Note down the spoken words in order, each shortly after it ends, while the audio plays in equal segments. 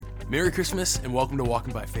Merry Christmas and welcome to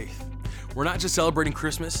Walking by Faith. We're not just celebrating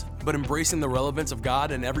Christmas, but embracing the relevance of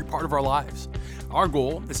God in every part of our lives. Our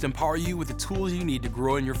goal is to empower you with the tools you need to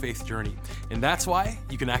grow in your faith journey, and that's why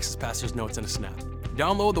you can access Pastor's Notes in a snap.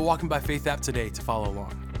 Download the Walking by Faith app today to follow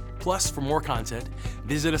along. Plus, for more content,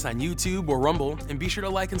 visit us on YouTube or Rumble, and be sure to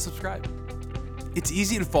like and subscribe. It's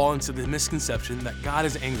easy to fall into the misconception that God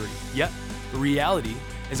is angry, yet the reality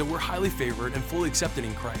is that we're highly favored and fully accepted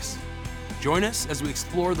in Christ. Join us as we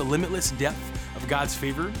explore the limitless depth of God's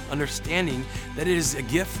favor, understanding that it is a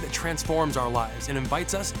gift that transforms our lives and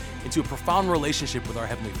invites us into a profound relationship with our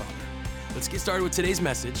Heavenly Father. Let's get started with today's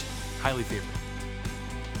message, Highly Favored.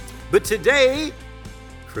 But today,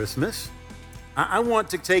 Christmas, I want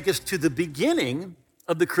to take us to the beginning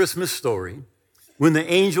of the Christmas story when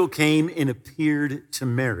the angel came and appeared to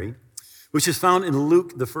Mary, which is found in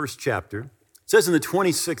Luke, the first chapter. It says in the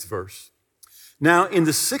 26th verse, "Now in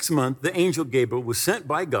the 6th month, the angel Gabriel was sent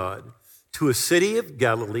by God to a city of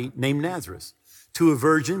Galilee named Nazareth, to a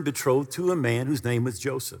virgin betrothed to a man whose name was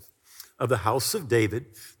Joseph, of the house of David.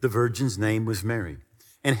 The virgin's name was Mary.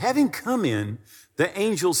 And having come in, the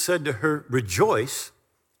angel said to her, 'Rejoice,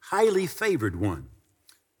 highly favored one.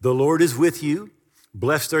 The Lord is with you.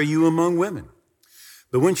 Blessed are you among women.'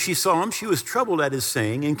 But when she saw him, she was troubled at his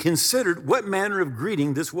saying and considered what manner of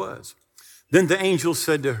greeting this was. Then the angel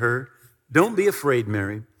said to her, 'Don't be afraid,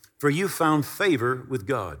 Mary, for you found favor with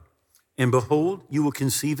God. And behold, you will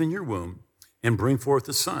conceive in your womb and bring forth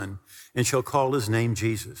a son, and shall call his name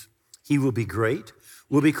Jesus. He will be great,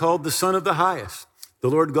 will be called the Son of the Highest. The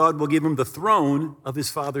Lord God will give him the throne of his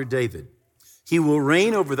father David. He will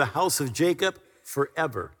reign over the house of Jacob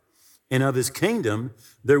forever, and of his kingdom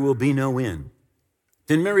there will be no end.'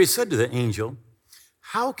 Then Mary said to the angel,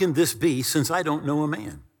 'How can this be, since I don't know a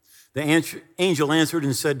man?' The angel answered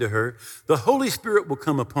and said to her, 'The Holy Spirit will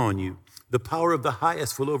come upon you. The power of the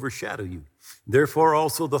highest will overshadow you. Therefore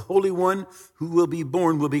also the Holy One who will be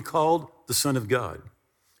born will be called the Son of God.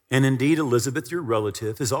 And indeed Elizabeth, your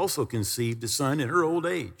relative, has also conceived a son in her old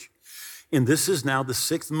age. And this is now the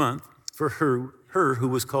 6th month for her who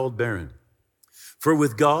was called barren. For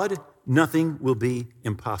with God nothing will be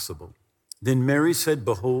impossible.' Then Mary said,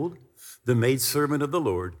 'Behold, the maidservant of the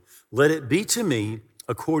Lord, let it be to me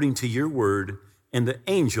according to your word.' And the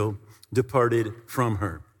angel departed from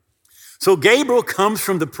her." So Gabriel comes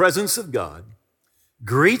from the presence of God,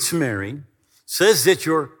 greets Mary, says that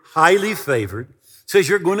you're highly favored, says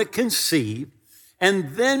you're going to conceive,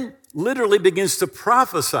 and then literally begins to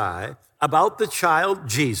prophesy about the child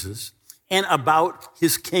Jesus and about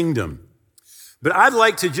his kingdom. But I'd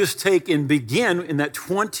like to just take and begin in that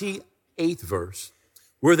 28th verse,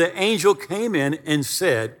 where the angel came in and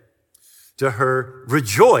said to her,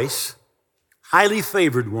 "Rejoice, highly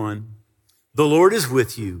favored one, the Lord is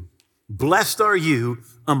with you. Blessed are you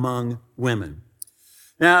among women."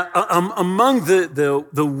 Now, among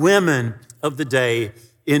the women of the day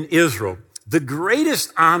in Israel, the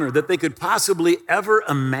greatest honor that they could possibly ever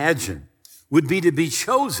imagine would be to be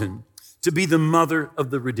chosen to be the mother of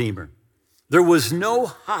the Redeemer. There was no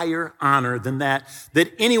higher honor than that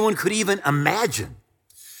anyone could even imagine.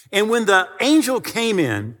 And when the angel came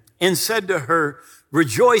in and said to her,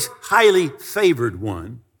 "Rejoice, highly favored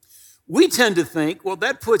one," we tend to think, well,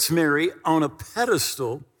 that puts Mary on a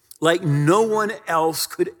pedestal like no one else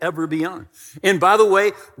could ever be on. And by the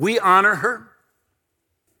way, we honor her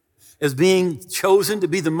as being chosen to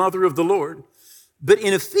be the mother of the Lord. But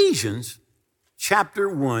in Ephesians chapter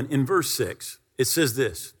 1, in verse 6, it says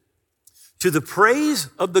this, "To the praise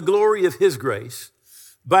of the glory of his grace,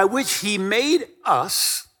 by which he made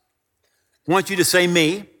us," I want you to say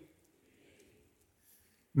me,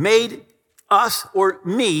 "made us," or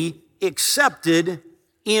me, "accepted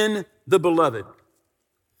in the beloved."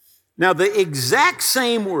 Now, the exact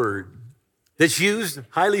same word that's used,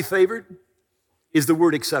 highly favored, is the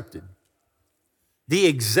word accepted. The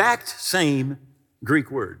exact same Greek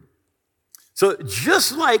word. So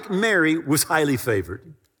just like Mary was highly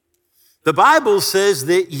favored, the Bible says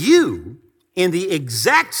that you, in the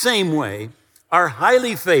exact same way, are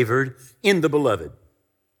highly favored in the beloved.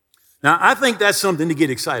 Now, I think that's something to get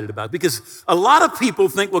excited about, because a lot of people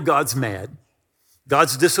think, well, God's mad,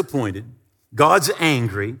 God's disappointed, God's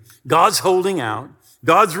angry, God's holding out,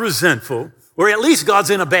 God's resentful, or at least God's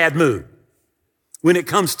in a bad mood when it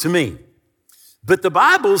comes to me. But the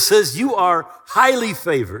Bible says you are highly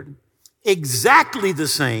favored, exactly the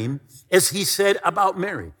same as he said about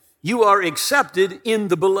Mary. You are accepted in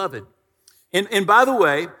the beloved. And by the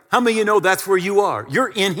way, how many of you know that's where you are? You're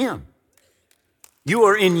in him. You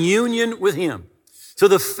are in union with him. So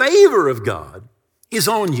the favor of God is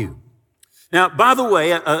on you. Now, by the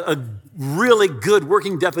way, a really good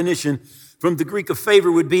working definition from the Greek of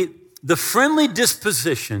favor would be the friendly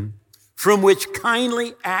disposition from which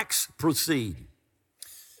kindly acts proceed.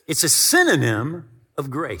 It's a synonym of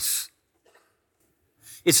grace.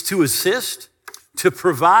 It's to assist, to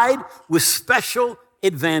provide with special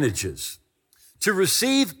advantages, to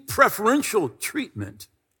receive preferential treatment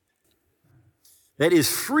that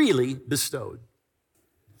is freely bestowed.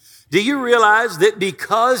 Do you realize that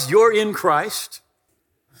because you're in Christ,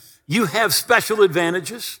 you have special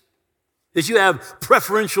advantages, that you have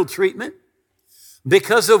preferential treatment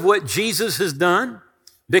because of what Jesus has done,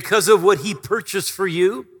 because of what he purchased for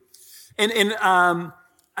you?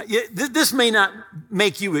 This may not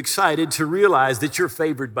make you excited to realize that you're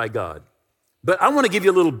favored by God, but I want to give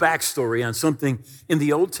you a little backstory on something in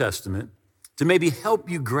the Old Testament to maybe help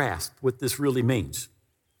you grasp what this really means.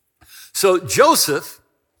 So Joseph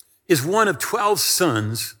is one of 12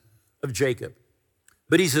 sons of Jacob,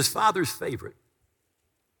 but he's his father's favorite.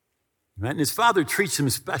 Right? And his father treats him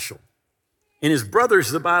special. And his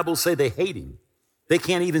brothers, the Bible say, they hate him. They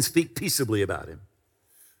can't even speak peaceably about him.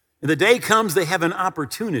 And the day comes, they have an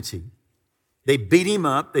opportunity. They beat him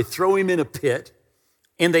up, they throw him in a pit,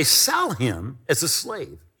 and they sell him as a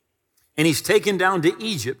slave. And he's taken down to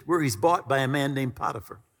Egypt, where he's bought by a man named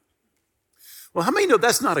Potiphar. Well, how many know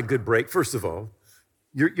that's not a good break, first of all?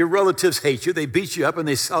 Your relatives hate you, they beat you up, and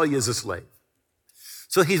they sell you as a slave.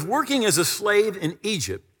 So he's working as a slave in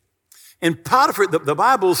Egypt. And Potiphar, the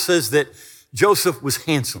Bible says that Joseph was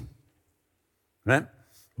handsome, right?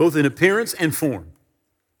 Both in appearance and form,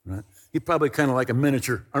 right? He's probably kind of like a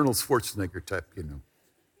miniature Arnold Schwarzenegger type, you know.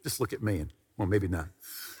 Just look at me and, well, maybe not.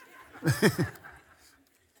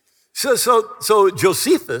 So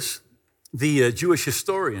Josephus, the Jewish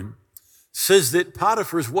historian, says that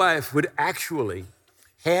Potiphar's wife would actually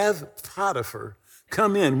have Potiphar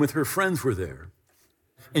come in when her friends were there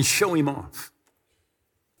and show him off.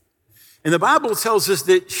 And the Bible tells us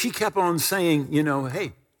that she kept on saying, you know,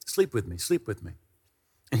 hey, sleep with me, sleep with me.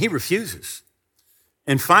 And he refuses.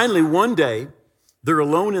 And finally, one day, they're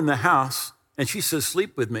alone in the house, and she says,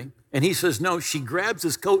 sleep with me. And he says, no. She grabs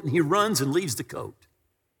his coat, and he runs and leaves the coat.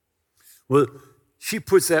 Well, she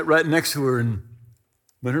puts that right next to her, and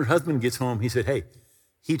when her husband gets home, he said, hey,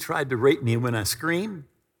 he tried to rape me, and when I screamed,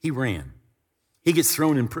 he ran. He gets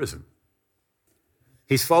thrown in prison.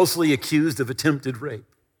 He's falsely accused of attempted rape.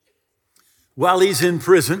 While he's in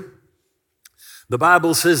prison, the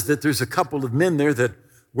Bible says that there's a couple of men there that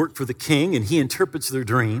work for the king, and he interprets their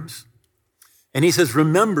dreams. And he says,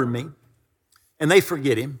 remember me. And they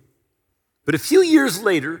forget him. But a few years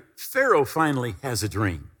later, Pharaoh finally has a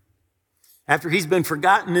dream. After he's been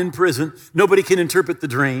forgotten in prison, nobody can interpret the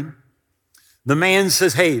dream. The man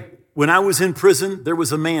says, hey, when I was in prison, there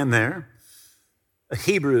was a man there, a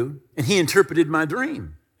Hebrew, and he interpreted my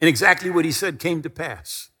dream. And exactly what he said came to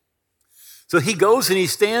pass. So he goes and he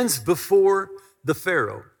stands before the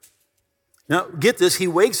Pharaoh. Now, get this, he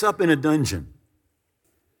wakes up in a dungeon.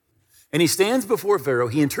 And he stands before Pharaoh,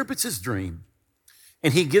 he interprets his dream,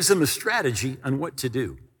 and he gives him a strategy on what to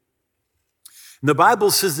do. And the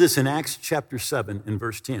Bible says this in Acts chapter 7 and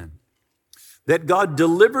verse 10, that God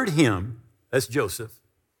delivered him, that's Joseph,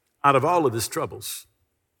 out of all of his troubles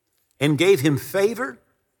and gave him favor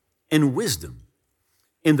and wisdom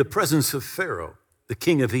in the presence of Pharaoh, the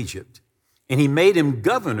king of Egypt. And he made him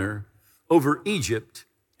governor over Egypt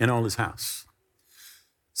and all his house.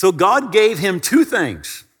 So God gave him two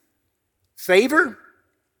things, favor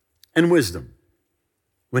and wisdom,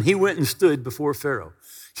 when he went and stood before Pharaoh.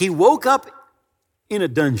 He woke up in a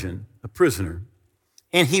dungeon, a prisoner,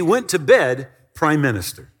 and he went to bed prime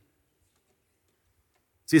minister.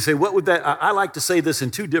 So you say, what would that, I like to say this in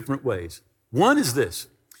two different ways. One is this,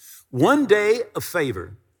 one day of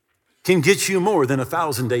favor can get you more than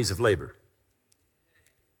 1,000 days of labor.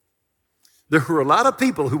 There were a lot of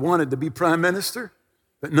people who wanted to be prime minister,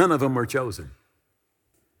 but none of them were chosen.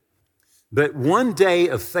 But one day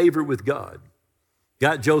of favor with God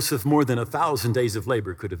got Joseph more than 1,000 days of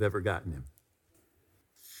labor could have ever gotten him.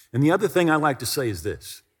 And the other thing I like to say is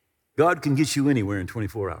this, God can get you anywhere in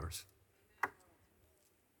 24 hours.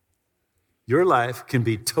 Your life can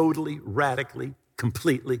be totally, radically,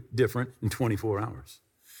 completely different in 24 hours.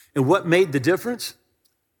 And what made the difference?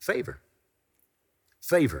 Favor.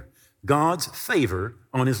 Favor. God's favor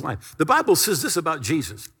on his life. The Bible says this about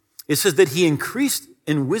Jesus. It says that he increased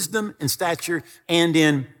in wisdom and stature and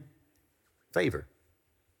in favor.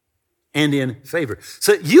 And in favor.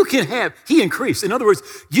 So you can have, he increased. In other words,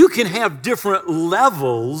 you can have different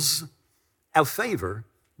levels of favor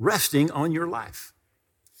resting on your life.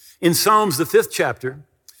 In Psalms, the 5th chapter,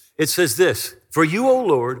 it says this, For you, O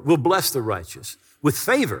Lord, will bless the righteous. With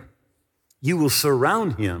favor, you will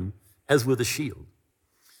surround him as with a shield.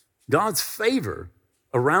 God's favor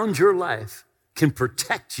around your life can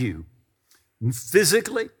protect you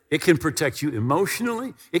physically. It can protect you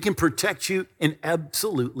emotionally. It can protect you in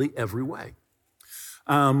absolutely every way.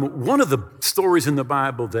 One of the stories in the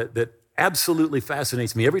Bible that absolutely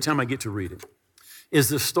fascinates me every time I get to read it is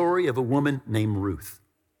the story of a woman named Ruth.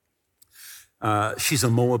 She's a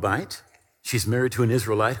Moabite. She's married to an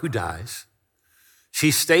Israelite who dies. She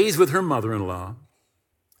stays with her mother-in-law,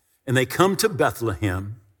 and they come to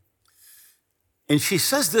Bethlehem. And she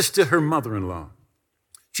says this to her mother-in-law.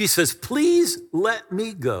 She says, please let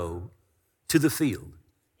me go to the field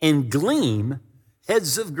and glean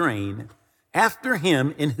heads of grain after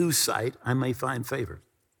him in whose sight I may find favor.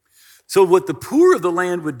 So what the poor of the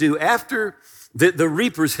land would do after the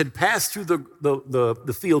reapers had passed through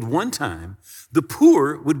the field one time, the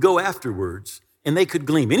poor would go afterwards and they could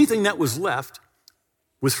glean. Anything that was left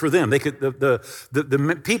was for them. They could,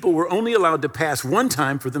 the people were only allowed to pass one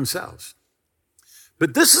time for themselves.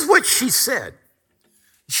 But this is what she said.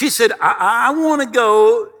 She said, I want to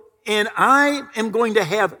go and I am going to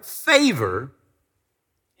have favor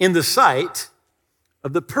in the sight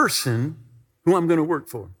of the person who I'm going to work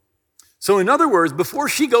for. So in other words, before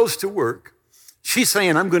she goes to work, she's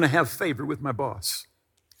saying, I'm going to have favor with my boss.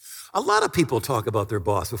 A lot of people talk about their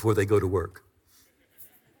boss before they go to work.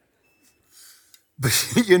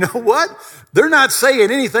 But you know what? They're not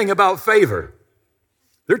saying anything about favor.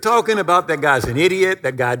 They're talking about that guy's an idiot,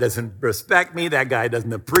 that guy doesn't respect me, that guy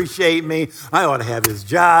doesn't appreciate me, I ought to have his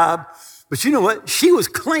job. But you know what? She was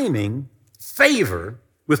claiming favor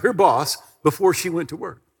with her boss before she went to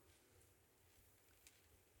work.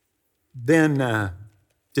 Then,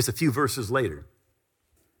 just a few verses later,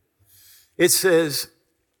 it says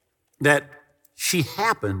that she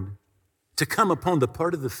happened to come upon the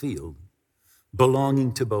part of the field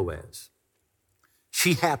belonging to Boaz.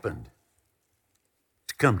 She happened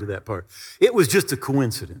to come to that part. It was just a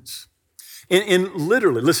coincidence. And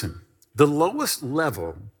literally, listen, the lowest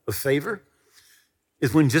level of favor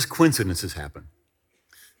is when just coincidences happen.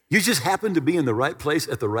 You just happen to be in the right place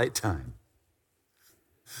at the right time.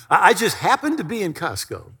 I just happened to be in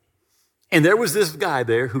Costco, and there was this guy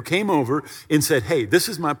there who came over and said, hey, this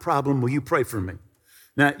is my problem. Will you pray for me?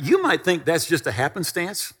 Now, you might think that's just a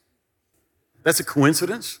happenstance. That's a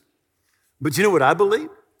coincidence. But you know what I believe?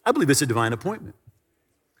 I believe it's a divine appointment.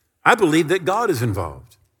 I believe that God is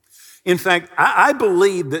involved. In fact, I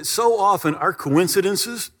believe that so often our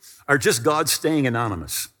coincidences are just God staying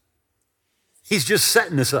anonymous. He's just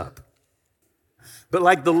setting us up. But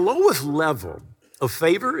like the lowest level of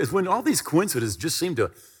favor is when all these coincidences just seem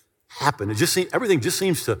to happen. Everything just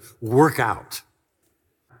seems to work out.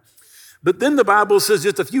 But then the Bible says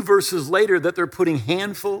just a few verses later that they're putting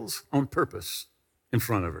handfuls on purpose in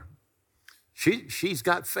front of her. She's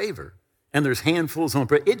got favor, and there's handfuls on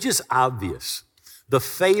purpose. It's just obvious. The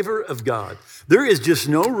favor of God. There is just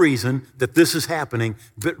no reason that this is happening,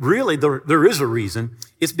 but really there is a reason.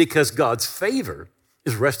 It's because God's favor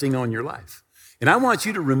is resting on your life. And I want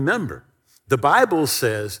you to remember, the Bible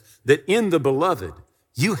says that in the beloved,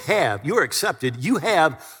 you're accepted, you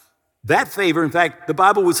have that favor. In fact, the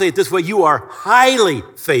Bible would say it this way, you are highly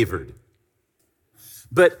favored.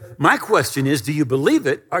 But my question is, do you believe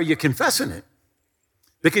it? Are you confessing it?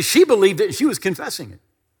 Because she believed it and she was confessing it.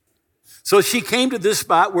 So she came to this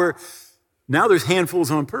spot where now there's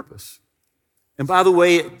handfuls on purpose. And by the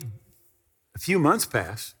way, a few months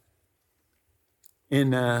pass,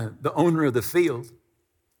 and the owner of the field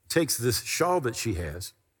takes this shawl that she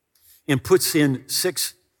has and puts in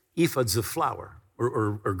 6 ephods of flour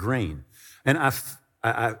or grain. And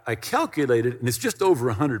I calculated, and it's just over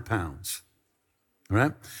 100 pounds. All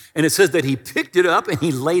right? And it says that he picked it up and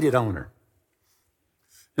he laid it on her.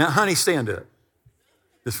 Now, honey, stand up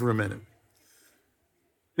just for a minute.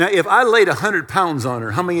 Now, if I laid 100 pounds on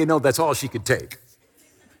her, how many of you know that's all she could take?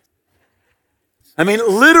 I mean,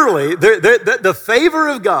 literally, the favor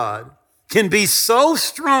of God can be so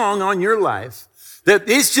strong on your life that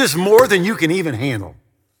it's just more than you can even handle.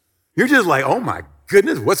 You're just like, oh my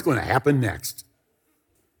goodness, what's going to happen next?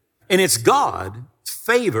 And it's God's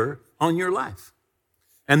favor on your life.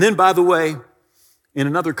 And then, by the way, in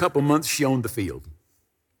another couple months, she owned the field.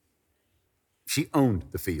 She owned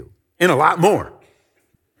the field and a lot more.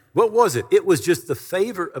 What was it? It was just the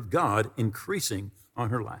favor of God increasing on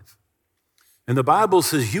her life. And the Bible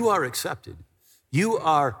says you are accepted. You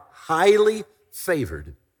are highly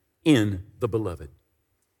favored in the beloved.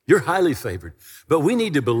 You're highly favored. But we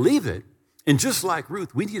need to believe it. And just like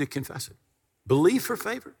Ruth, we need to confess it. Believe for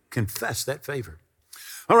favor, confess that favor.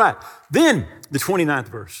 All right, then the 29th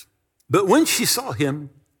verse. But when she saw him,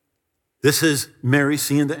 this is Mary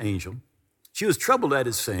seeing the angel, she was troubled at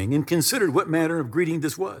his saying and considered what manner of greeting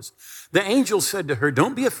this was. The angel said to her,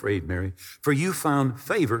 don't be afraid, Mary, for you found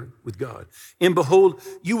favor with God. And behold,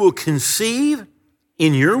 you will conceive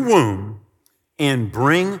in your womb and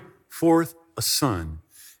bring forth a son,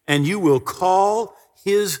 and you will call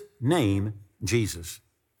his name Jesus.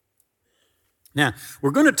 Now,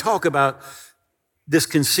 we're going to talk about this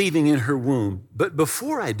conceiving in her womb, but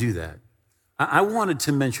before I do that, I wanted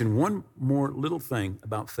to mention one more little thing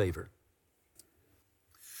about favor.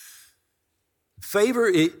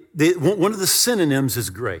 Favor, one of the synonyms is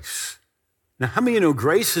grace. Now, how many of you know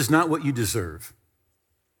grace is not what you deserve?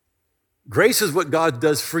 Grace is what God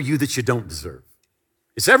does for you that you don't deserve.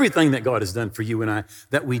 It's everything that God has done for you and I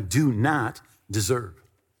that we do not deserve.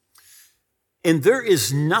 And there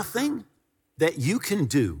is nothing that you can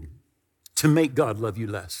do to make God love you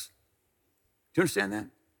less. Do you understand that?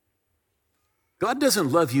 God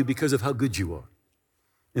doesn't love you because of how good you are.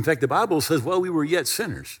 In fact, the Bible says, while we were yet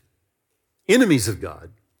sinners, enemies of God,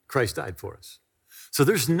 Christ died for us. So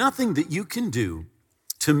there's nothing that you can do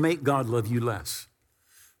to make God love you less.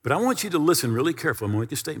 But I want you to listen really carefully. I'm going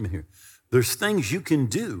to make a statement here. There's things you can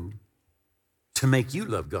do to make you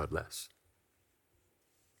love God less.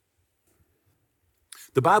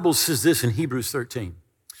 The Bible says this in Hebrews 13.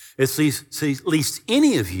 It says, lest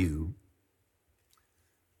any of you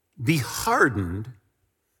be hardened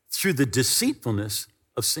through the deceitfulness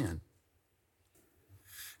of sin.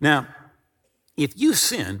 Now, if you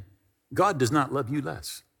sin, God does not love you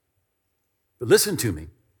less. But listen to me,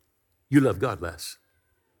 you love God less.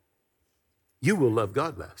 You will love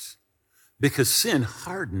God less because sin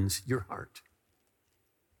hardens your heart.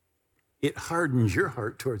 It hardens your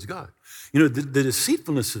heart towards God. You know, the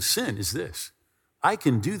deceitfulness of sin is this. I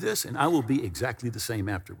can do this and I will be exactly the same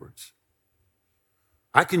afterwards.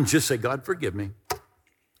 I can just say, God, forgive me,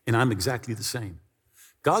 and I'm exactly the same.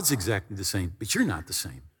 God's exactly the same, but you're not the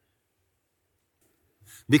same.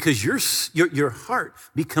 Because your heart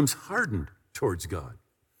becomes hardened towards God.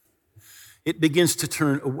 It begins to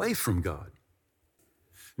turn away from God.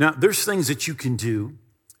 Now, there's things that you can do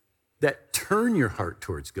that turn your heart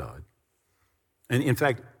towards God. And in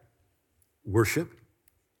fact, worship,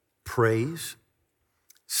 praise,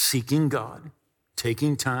 seeking God,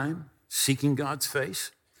 taking time, seeking God's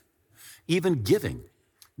face, even giving.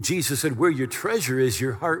 Jesus said, where your treasure is,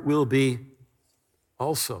 your heart will be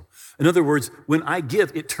also. In other words, when I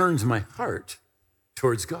give, it turns my heart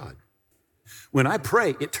towards God. When I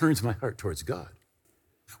pray, it turns my heart towards God.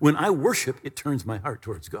 When I worship, it turns my heart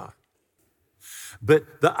towards God.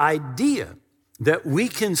 But the idea that we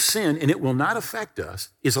can sin and it will not affect us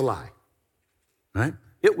is a lie, right?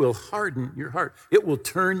 It will harden your heart. It will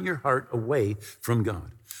turn your heart away from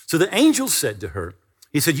God. So the angel said to her,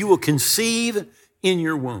 he said, you will conceive in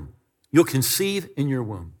your womb. You'll conceive in your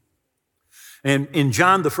womb. And in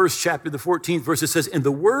John, the first chapter, the 14th verse, it says, and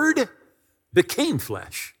the word became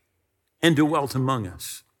flesh and dwelt among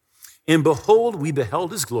us. And behold, we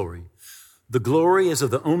beheld his glory, the glory as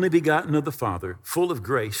of the only begotten of the Father, full of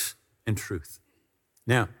grace and truth.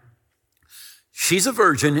 Now, she's a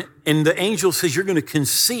virgin, and the angel says, you're going to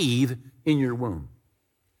conceive in your womb.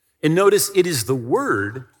 And notice it is the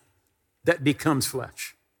word that becomes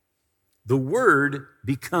flesh. The word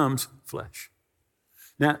becomes flesh.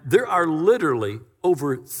 Now, there are literally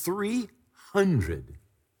over 300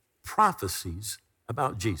 prophecies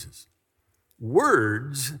about Jesus.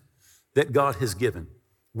 Words that God has given.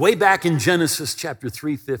 Way back in Genesis chapter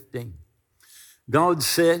 3:15, God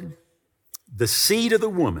said, the seed of the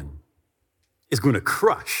woman is going to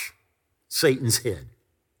crush Satan's head.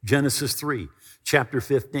 Genesis 3, chapter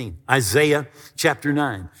 15. Isaiah chapter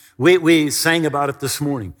 9. We sang about it this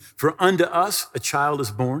morning. For unto us a child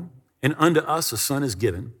is born, and unto us a son is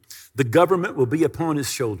given. The government will be upon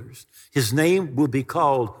his shoulders. His name will be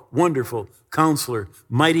called Wonderful, Counselor,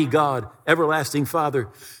 Mighty God, Everlasting Father,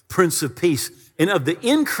 Prince of Peace. And of the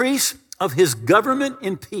increase of his government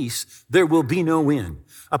and peace, there will be no end.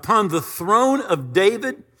 Upon the throne of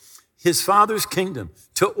David, his father's kingdom,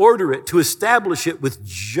 to order it, to establish it with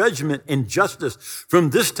judgment and justice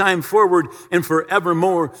from this time forward and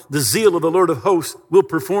forevermore. The zeal of the Lord of hosts will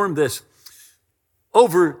perform this.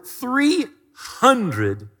 Over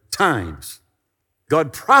 300 times,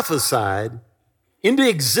 God prophesied into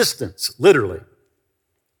existence, literally,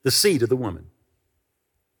 the seed of the woman.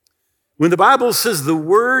 When the Bible says the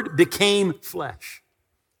word became flesh,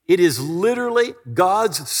 it is literally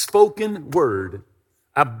God's spoken word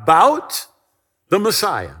about the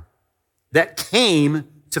Messiah that came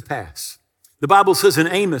to pass. The Bible says in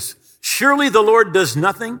Amos Surely the Lord does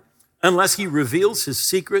nothing unless he reveals his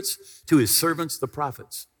secrets to his servants, the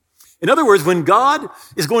prophets. In other words, when God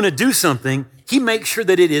is going to do something, he makes sure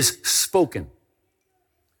that it is spoken.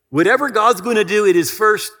 Whatever God's going to do, it is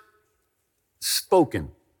first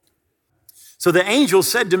spoken. So the angel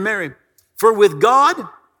said to Mary, for with God,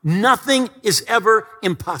 nothing is ever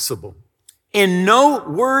impossible, and no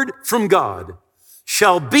word from God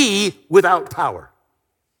shall be without power.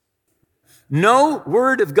 No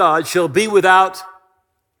word of God shall be without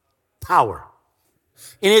power.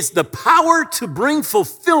 And it's the power to bring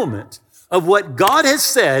fulfillment of what God has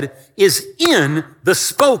said is in the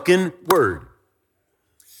spoken word.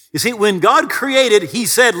 You see, when God created, he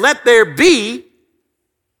said, let there be,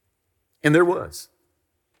 and there was.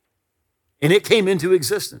 And it came into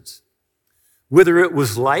existence. Whether it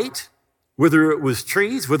was light, whether it was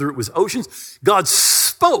trees, whether it was oceans, God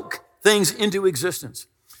spoke things into existence.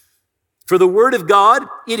 For the word of God,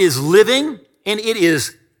 it is living and it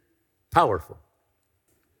is powerful.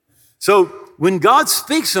 So when God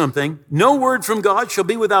speaks something, no word from God shall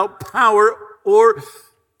be without power or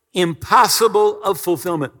impossible of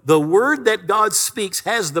fulfillment. The word that God speaks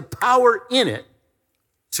has the power in it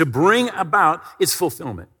to bring about its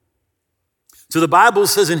fulfillment. So the Bible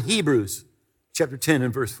says in Hebrews chapter 10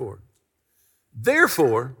 and verse 4,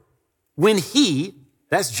 therefore, when he,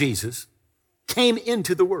 that's Jesus, came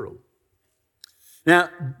into the world. Now,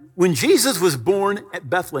 when Jesus was born at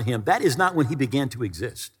Bethlehem, that is not when he began to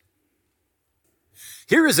exist.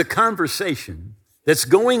 Here is a conversation that's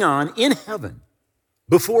going on in heaven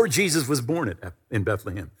before Jesus was born in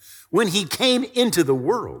Bethlehem. When he came into the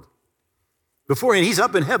world, before, and he's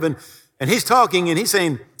up in heaven, and he's talking and he's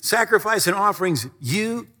saying, sacrifice and offerings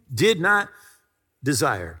you did not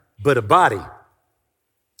desire, but a body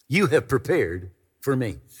you have prepared for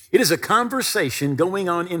me. It is a conversation going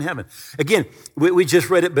on in heaven. Again, we just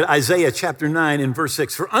read it, but Isaiah chapter 9 and verse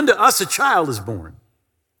 6, for unto us a child is born.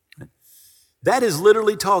 That is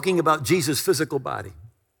literally talking about Jesus' physical body.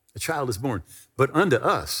 A child is born. But unto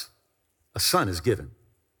us a son is given.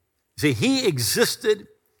 See, he existed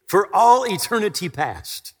for all eternity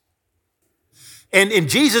past. And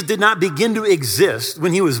Jesus did not begin to exist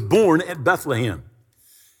when he was born at Bethlehem.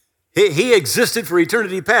 He existed for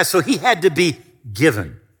eternity past, so he had to be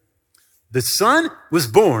given. The son was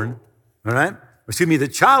born, all right? Excuse me, the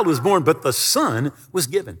child was born, but the son was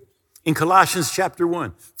given. In Colossians chapter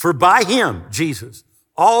 1, for by him, Jesus,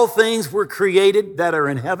 all things were created that are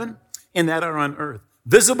in heaven and that are on earth,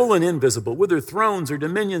 visible and invisible, whether thrones or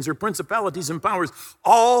dominions or principalities and powers,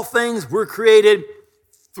 all things were created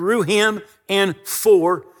through him and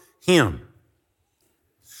for him.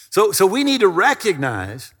 So we need to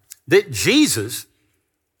recognize that Jesus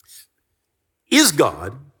is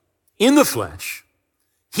God in the flesh.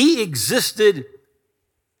 He existed,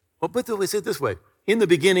 well, but we say it this way, in the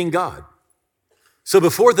beginning, God. So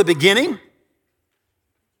before the beginning,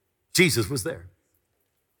 Jesus was there.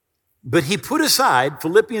 But he put aside,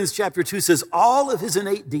 Philippians chapter 2 says, all of his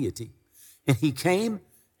innate deity. And he came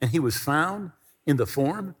and he was found in the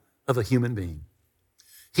form of a human being.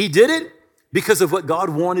 He did it because of what God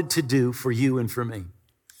wanted to do for you and for me.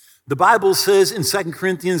 The Bible says in 2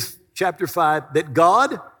 Corinthians chapter 5 that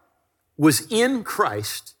God was in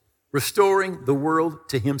Christ restoring the world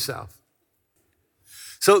to himself.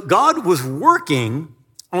 So God was working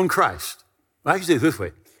on Christ. Well, I can say it this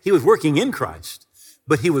way. He was working in Christ,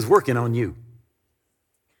 but he was working on you.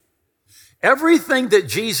 Everything that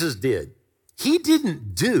Jesus did, he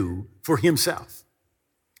didn't do for himself.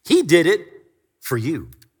 He did it for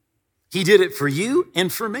you. He did it for you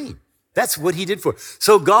and for me. That's what he did for.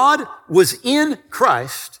 So God was in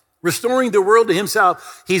Christ, restoring the world to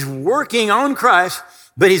himself. He's working on Christ,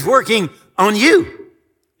 but he's working on you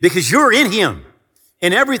because you're in him.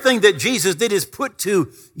 And everything that Jesus did is put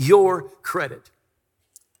to your credit.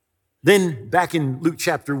 Then back in Luke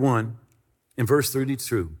chapter 1 in verse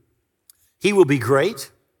 32, he will be great.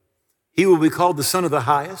 He will be called the Son of the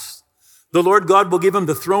Highest. The Lord God will give him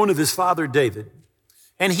the throne of his father David,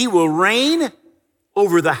 and he will reign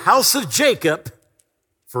over the house of Jacob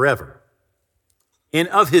forever. And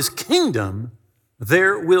of his kingdom,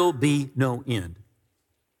 there will be no end.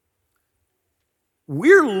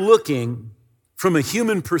 We're looking from a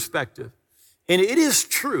human perspective, and it is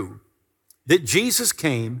true that Jesus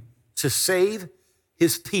came to save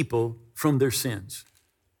his people from their sins.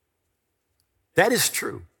 That is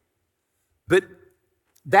true. But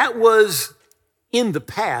that was in the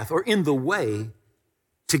path or in the way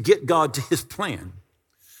to get God to his plan.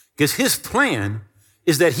 Because his plan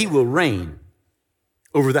is that he will reign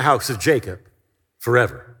over the house of Jacob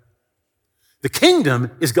forever. The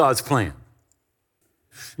kingdom is God's plan.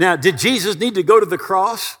 Now, did Jesus need to go to the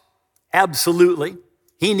cross? Absolutely.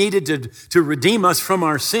 He needed to redeem us from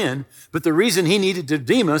our sin, but the reason he needed to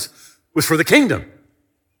redeem us was for the kingdom.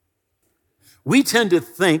 We tend to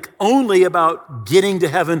think only about getting to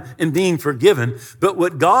heaven and being forgiven, but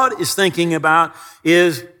what God is thinking about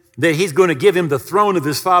is that he's going to give him the throne of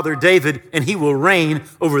his father David, and he will reign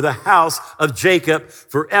over the house of Jacob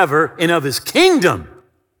forever, and of his kingdom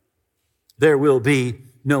there will be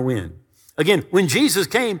no end. Again, when Jesus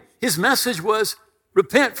came, his message was,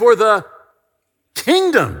 repent, for the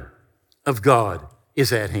kingdom of God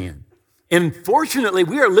is at hand. And fortunately,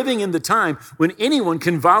 we are living in the time when anyone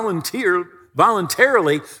can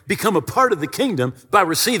voluntarily become a part of the kingdom by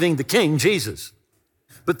receiving the King, Jesus.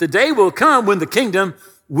 But the day will come when the kingdom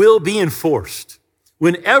will be enforced,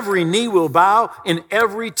 when every knee will bow and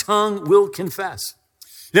every tongue will confess.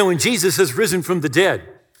 Now, when Jesus has risen from the dead,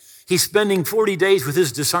 he's spending 40 days with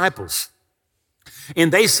his disciples.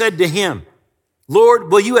 And they said to him, Lord,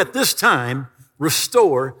 will you at this time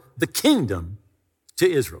restore the kingdom to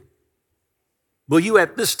Israel? Will you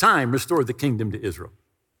at this time restore the kingdom to Israel?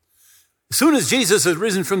 As soon as Jesus has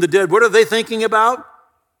risen from the dead, what are they thinking about?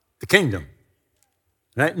 The kingdom.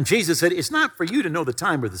 Right? And Jesus said, it's not for you to know the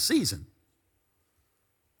time or the season.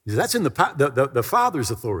 That's in the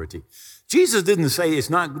Father's authority. Jesus didn't say there's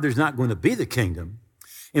not going to be the kingdom.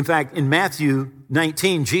 In fact, in Matthew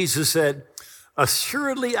 19, Jesus said,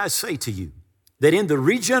 assuredly I say to you that in the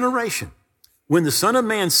regeneration, when the Son of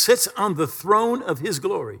Man sits on the throne of his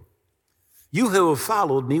glory, you who have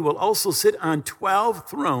followed me will also sit on 12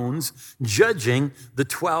 thrones, judging the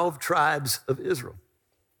 12 tribes of Israel.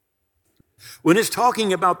 When it's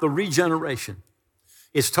talking about the regeneration,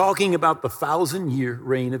 it's talking about the 1,000-year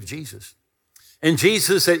reign of Jesus. And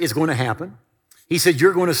Jesus said it's going to happen. He said,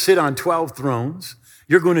 you're going to sit on 12 thrones.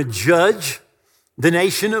 You're going to judge the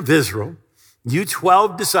nation of Israel. You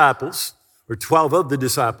 12 disciples, or 12 of the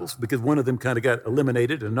disciples, because one of them kind of got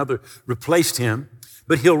eliminated, another replaced him.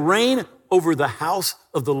 But he'll reign over the house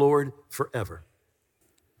of the Lord forever.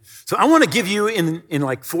 So I want to give you in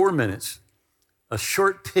like 4 minutes a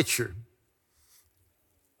short picture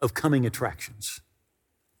of coming attractions.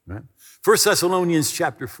 Right? 1 Thessalonians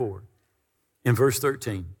chapter 4 in verse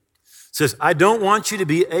 13 says, I don't want you to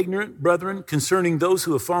be ignorant, brethren, concerning those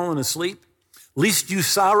who have fallen asleep, lest you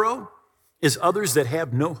sorrow as others that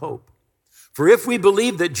have no hope. For if we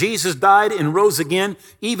believe that Jesus died and rose again,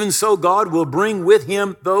 even so God will bring with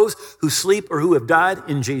him those who sleep or who have died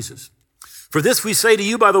in Jesus. For this we say to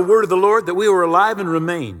you by the word of the Lord, that we are alive and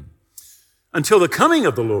remain until the coming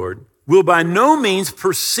of the Lord will by no means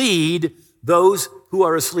precede those who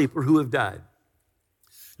are asleep or who have died.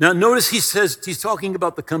 Now notice he says, he's talking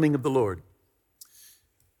about the coming of the Lord.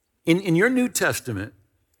 In your New Testament,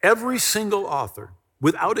 every single author,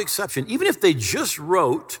 without exception, even if they just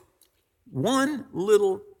wrote one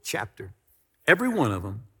little chapter, every one of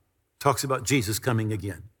them talks about Jesus coming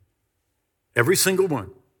again. Every single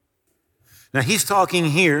one. Now he's talking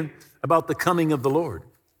here about the coming of the Lord.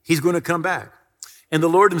 He's going to come back. And the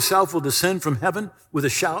Lord himself will descend from heaven with a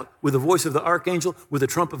shout, with the voice of the archangel, with the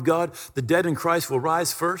trump of God. The dead in Christ will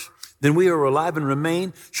rise first. Then we who are alive and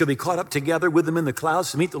remain shall be caught up together with them in the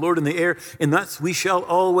clouds to meet the Lord in the air. And thus we shall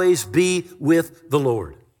always be with the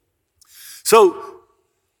Lord. So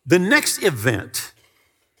the next event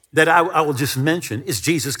that I will just mention is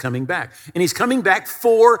Jesus coming back. And he's coming back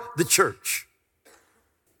for the church.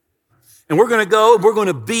 And we're going to go and we're going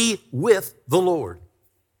to be with the Lord.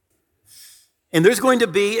 And there's going to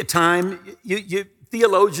be a time,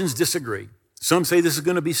 theologians disagree. Some say this is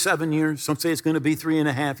going to be 7 years. Some say it's going to be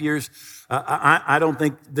 3.5 years. I don't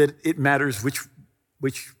think that it matters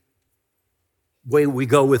which way we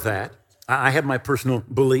go with that. I have my personal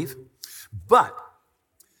belief. But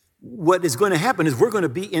what is going to happen is we're going to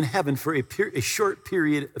be in heaven for a short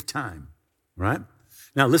period of time, right?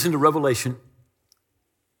 Now listen to Revelation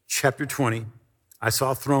chapter 20. I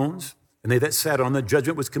saw thrones, and they that sat on them,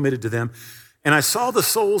 judgment was committed to them. And I saw the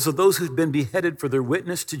souls of those who'd been beheaded for their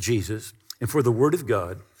witness to Jesus and for the word of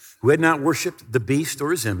God, who had not worshiped the beast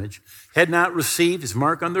or his image, had not received his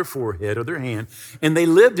mark on their forehead or their hand, and they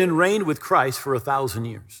lived and reigned with Christ for 1,000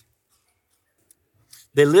 years.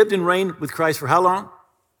 They lived and reigned with Christ for how long?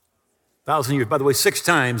 1,000 years. By the way, 6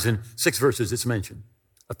 times in 6 verses it's mentioned.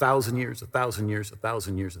 1,000 years, 1,000 years,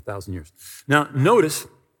 1,000 years, 1,000 years. Now, notice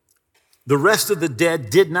the rest of the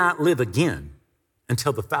dead did not live again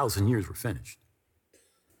until the 1,000 years were finished.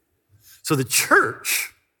 So the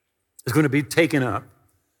church is going to be taken up.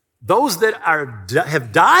 Those that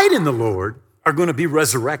have died in the Lord are going to be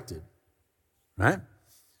resurrected, right?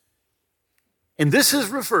 And this is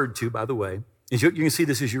referred to, by the way, You can see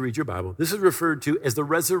this as you read your Bible. This is referred to as the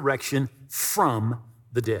resurrection from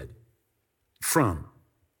the dead. From,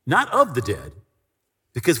 not of the dead,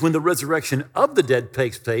 because when the resurrection of the dead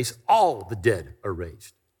takes place, all the dead are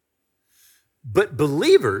raised. But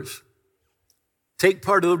believers take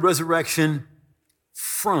part of the resurrection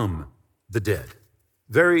from the dead.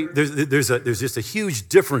 There's just a huge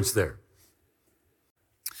difference there.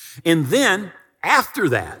 And then after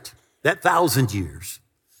that 1,000 years,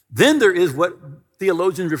 then there is what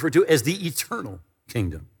theologians refer to as the eternal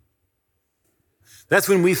kingdom. That's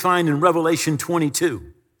when we find in Revelation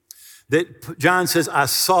 22 that John says, I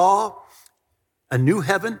saw a new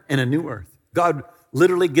heaven and a new earth. God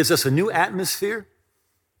literally gives us a new atmosphere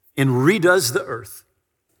and redoes the earth.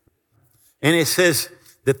 And it says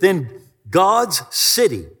that then God's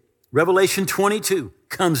city, Revelation 22,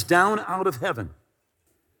 comes down out of heaven.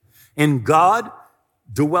 And God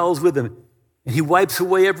dwells with them. And he wipes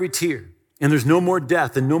away every tear. And there's no more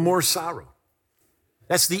death and no more sorrow.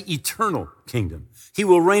 That's the eternal kingdom. He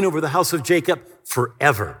will reign over the house of Jacob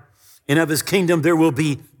forever. And of his kingdom there will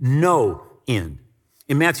be no end.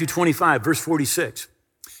 In Matthew 25, verse 46.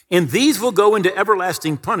 And these will go into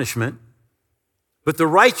everlasting punishment, but the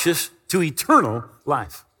righteous to eternal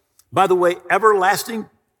life. By the way, everlasting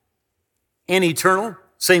and eternal,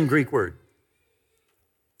 same Greek word.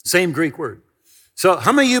 Same Greek word. So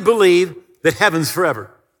how many of you believe that heaven's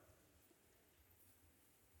forever?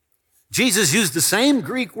 Jesus used the same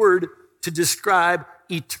Greek word to describe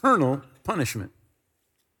eternal punishment.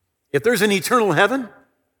 If there's an eternal heaven,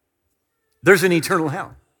 there's an eternal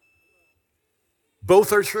hell.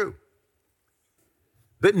 Both are true.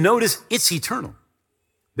 But notice it's eternal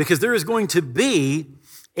because there is going to be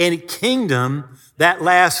a kingdom that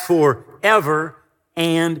lasts forever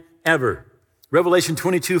and ever. Revelation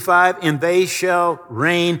 22:5, and they shall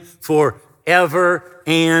reign forever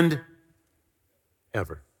and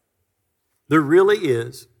ever. There really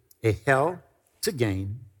is a hell to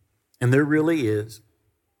gain, and there really is,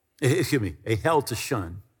 a hell to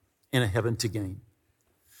shun and a heaven to gain.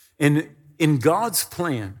 And in God's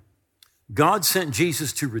plan, God sent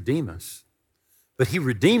Jesus to redeem us, but he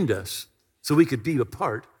redeemed us so we could be a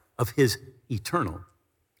part of his eternal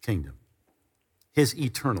kingdom. His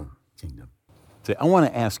eternal kingdom. Say, I want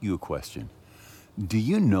to ask you a question. Do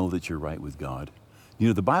you know that you're right with God? You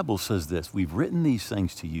know, the Bible says this, we've written these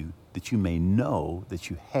things to you that you may know that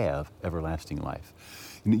you have everlasting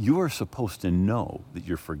life. You are supposed to know that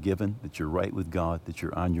you're forgiven, that you're right with God, that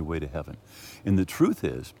you're on your way to heaven. And the truth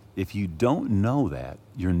is, if you don't know that,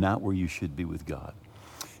 you're not where you should be with God.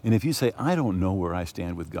 And if you say, I don't know where I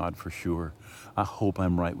stand with God for sure, I hope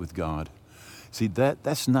I'm right with God. See,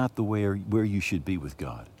 that's not the way where you should be with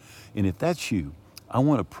God. And if that's you, I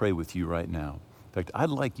want to pray with you right now. In fact, I'd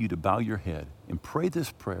like you to bow your head and pray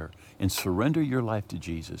this prayer and surrender your life to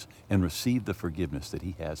Jesus and receive the forgiveness that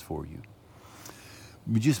he has for you.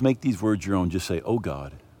 You just make these words your own. Just say, oh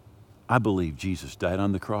God, I believe Jesus died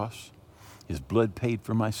on the cross. His blood paid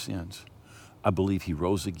for my sins. I believe he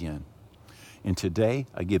rose again. And today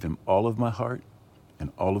I give him all of my heart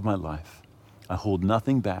and all of my life. I hold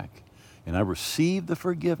nothing back, and I receive the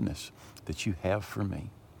forgiveness that you have for me.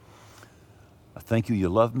 I thank you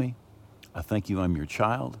love me. I thank you I'm your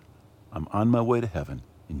child. I'm on my way to heaven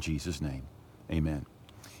in Jesus' name. Amen.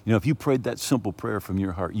 You know, if you prayed that simple prayer from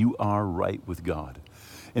your heart, you are right with God.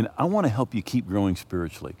 And I want to help you keep growing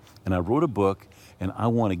spiritually. And I wrote a book, and I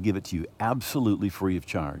want to give it to you absolutely free of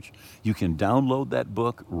charge. You can download that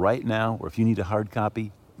book right now, or if you need a hard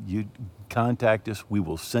copy, you contact us. We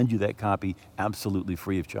will send you that copy absolutely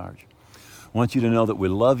free of charge. I want you to know that we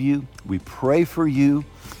love you, we pray for you,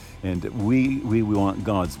 and we want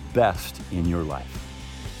God's best in your life.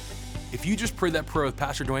 If you just prayed that prayer with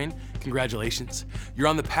Pastor Dwayne, congratulations. You're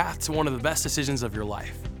on the path to one of the best decisions of your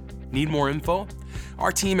life. Need more info?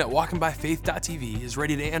 Our team at walkingbyfaith.tv is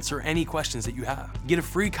ready to answer any questions that you have. Get a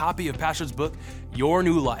free copy of Pastor's book, Your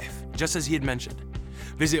New Life, just as he had mentioned.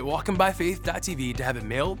 Visit walkingbyfaith.tv to have it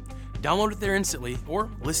mailed, download it there instantly, or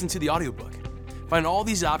listen to the audiobook. Find all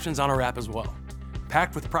these options on our app as well.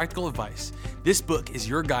 Packed with practical advice, this book is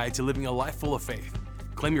your guide to living a life full of faith.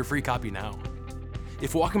 Claim your free copy now.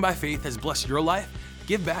 If Walking by Faith has blessed your life,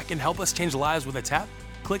 give back and help us change lives with a tap,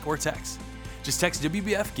 click, or text. Just text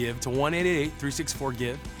WBF-GIVE to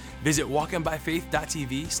 1-888-364-GIVE, visit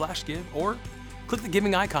walkingbyfaith.tv/give, or click the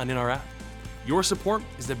giving icon in our app. Your support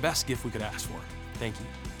is the best gift we could ask for. Thank you.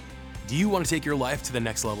 Do you want to take your life to the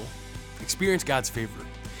next level? Experience God's favor.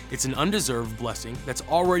 It's an undeserved blessing that's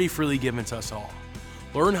already freely given to us all.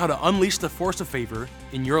 Learn how to unleash the force of favor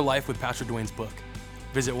in your life with Pastor Dwayne's book.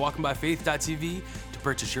 Visit walkingbyfaith.tv to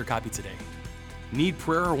purchase your copy today. Need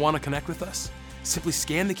prayer or want to connect with us? Simply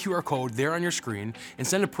scan the QR code there on your screen and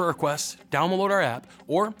send a prayer request, download our app,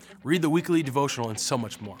 or read the weekly devotional and so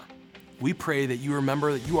much more. We pray that you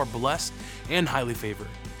remember that you are blessed and highly favored.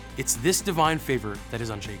 It's this divine favor that is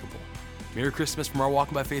unshakable. Merry Christmas from our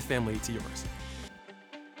Walking by Faith family to yours.